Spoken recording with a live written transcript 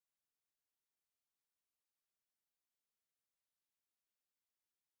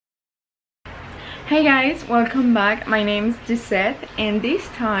Hey guys, welcome back. My name is Gisette and this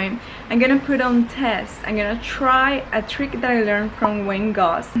time I'm gonna put on test. I'm gonna try a trick that I learned from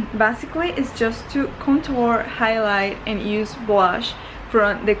Goss. Basically it's just to contour, highlight and use blush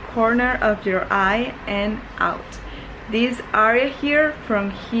from the corner of your eye and out. This area here,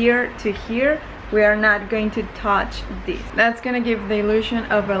 from here to here, we are not going to touch this. That's gonna give the illusion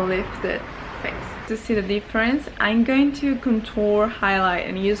of a lifted face. To see the difference, I'm going to contour, highlight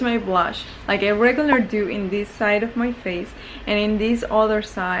and use my blush like I regularly do in this side of my face, and in this other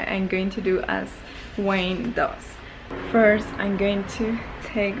side I'm going to do as Wayne does. First I'm going to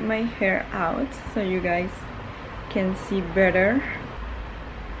take my hair out so you guys can see better.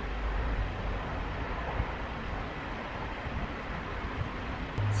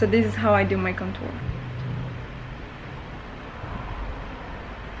 So this is how I do my contour.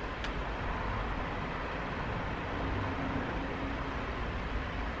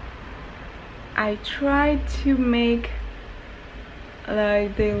 I try to make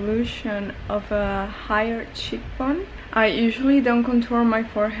like the illusion of a higher cheekbone. I usually don't contour my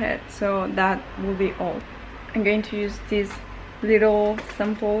forehead, so that will be all. I'm going to use this little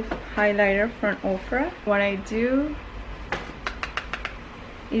sample highlighter from Ofra. What I do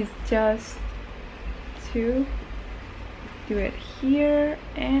is just to do it here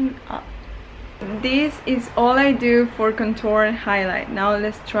and up. This is all I do for contour and highlight. Now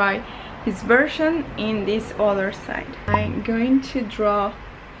let's try his version in this other side. I'm going to draw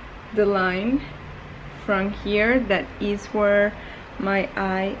the line from here, that is where my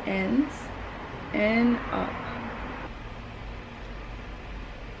eye ends, and up.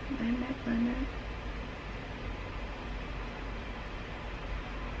 Blend it, blend it.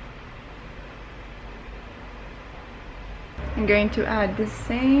 I'm going to add the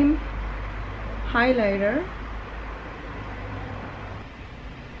same highlighter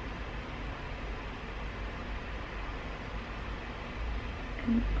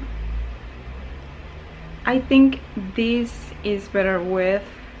and I think this is better with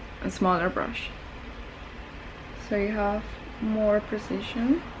a smaller brush, so you have more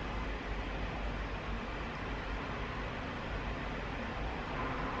precision.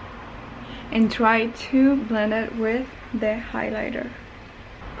 And try to blend it with the highlighter.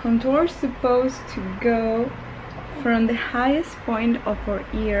 Contour is supposed to go from the highest point of our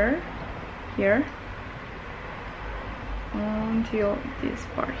ear here until this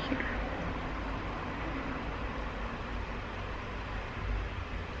part here.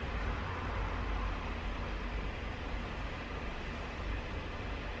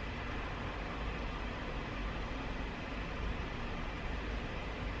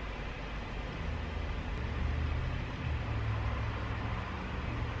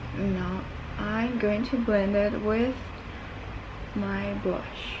 Now I'm going to blend it with my blush.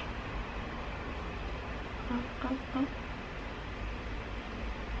 Up, up, up.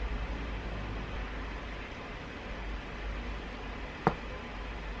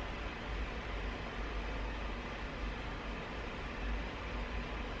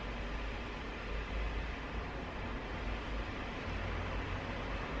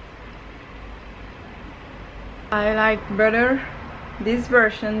 I like better this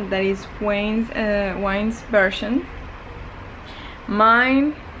version, that is Wayne's version.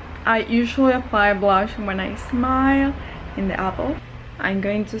 Mine, I usually apply blush when I smile in the apple. I'm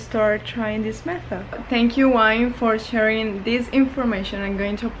going to start trying this method. Thank you, Wayne, for sharing this information. I'm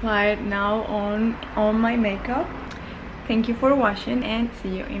going to apply it now on my makeup. Thank you for watching and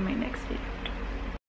see you in my next video.